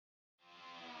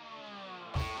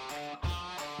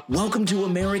Welcome to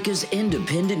America's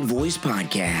Independent Voice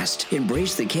Podcast.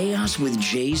 Embrace the chaos with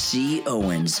JC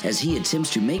Owens as he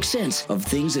attempts to make sense of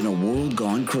things in a world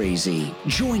gone crazy.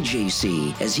 Join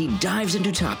JC as he dives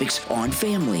into topics on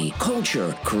family,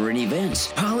 culture, current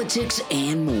events, politics,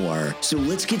 and more. So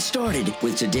let's get started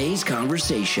with today's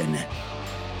conversation.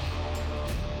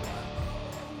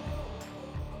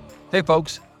 Hey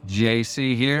folks,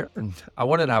 JC here, and I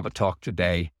wanted to have a talk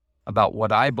today about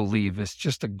what I believe is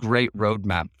just a great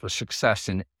roadmap for success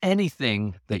in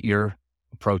anything that you're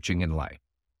approaching in life.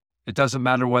 It doesn't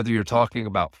matter whether you're talking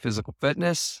about physical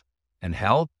fitness and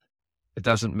health. It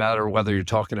doesn't matter whether you're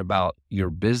talking about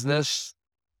your business,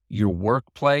 your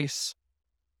workplace,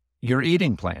 your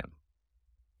eating plan.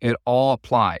 It all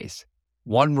applies.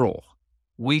 One rule: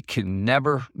 we can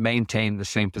never maintain the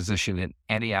same position in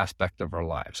any aspect of our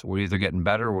lives. We're either getting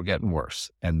better or we're getting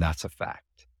worse, and that's a fact.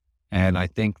 And I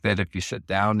think that if you sit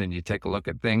down and you take a look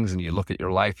at things and you look at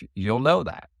your life, you'll know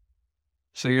that.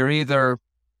 So you're either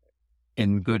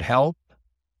in good health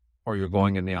or you're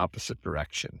going in the opposite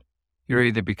direction. You're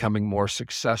either becoming more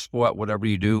successful at whatever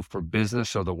you do for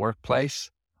business or the workplace,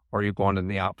 or you're going in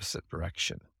the opposite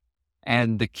direction.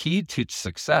 And the key to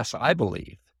success, I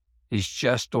believe, is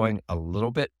just doing a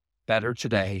little bit better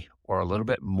today or a little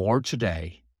bit more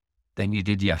today than you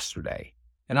did yesterday.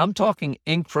 And I'm talking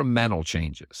incremental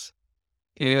changes.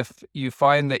 If you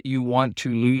find that you want to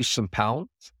lose some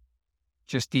pounds,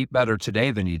 just eat better today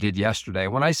than you did yesterday.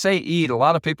 When I say eat, a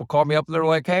lot of people call me up and they're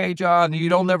like, hey, John, you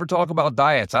don't never talk about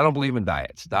diets. I don't believe in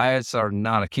diets. Diets are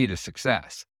not a key to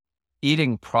success.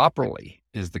 Eating properly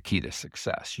is the key to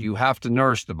success. You have to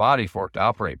nourish the body for it to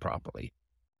operate properly.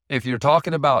 If you're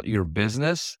talking about your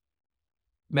business,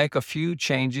 make a few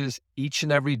changes each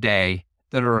and every day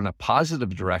that are in a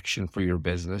positive direction for your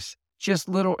business. Just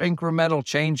little incremental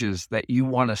changes that you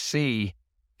want to see,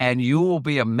 and you will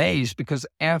be amazed because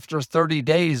after 30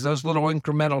 days, those little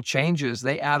incremental changes,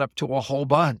 they add up to a whole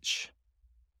bunch.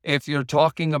 If you're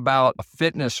talking about a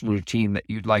fitness routine that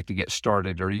you'd like to get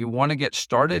started, or you want to get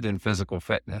started in physical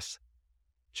fitness,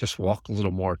 just walk a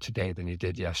little more today than you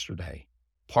did yesterday.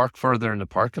 Park further in the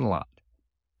parking lot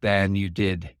than you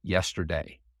did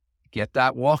yesterday. Get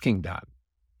that walking done.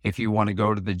 If you want to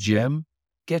go to the gym,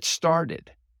 get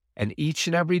started. And each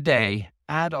and every day,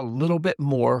 add a little bit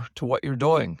more to what you're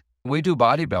doing. We do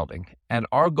bodybuilding, and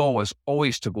our goal is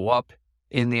always to go up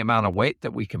in the amount of weight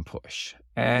that we can push.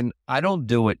 And I don't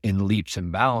do it in leaps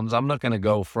and bounds. I'm not going to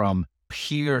go from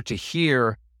here to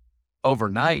here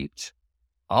overnight.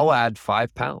 I'll add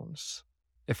 5 pounds.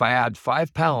 If I add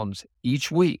 5 pounds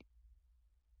each week,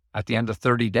 at the end of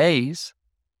 30 days,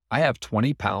 I have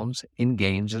 20 pounds in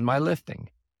gains in my lifting.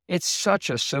 It's such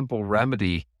a simple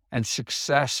remedy and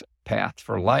success path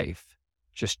for life.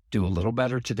 Just do a little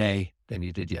better today than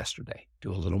you did yesterday.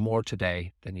 Do a little more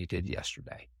today than you did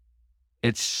yesterday.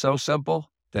 It's so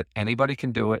simple that anybody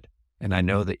can do it, and I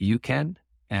know that you can.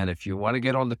 And if you want to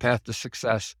get on the path to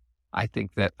success, I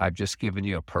think that I've just given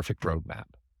you a perfect roadmap,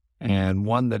 and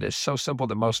one that is so simple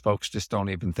that most folks just don't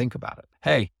even think about it.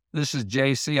 Hey, this is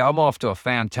JC. I'm off to a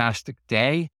fantastic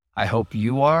day. I hope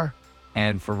you are.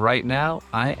 And for right now,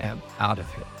 I am out of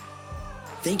here.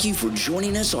 Thank you for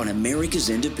joining us on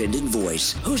America's Independent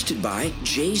Voice, hosted by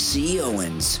JC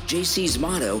Owens. JC's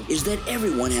motto is that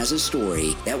everyone has a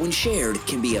story that, when shared,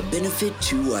 can be a benefit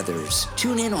to others.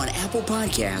 Tune in on Apple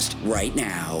Podcast right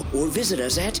now or visit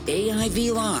us at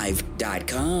aivlive.com.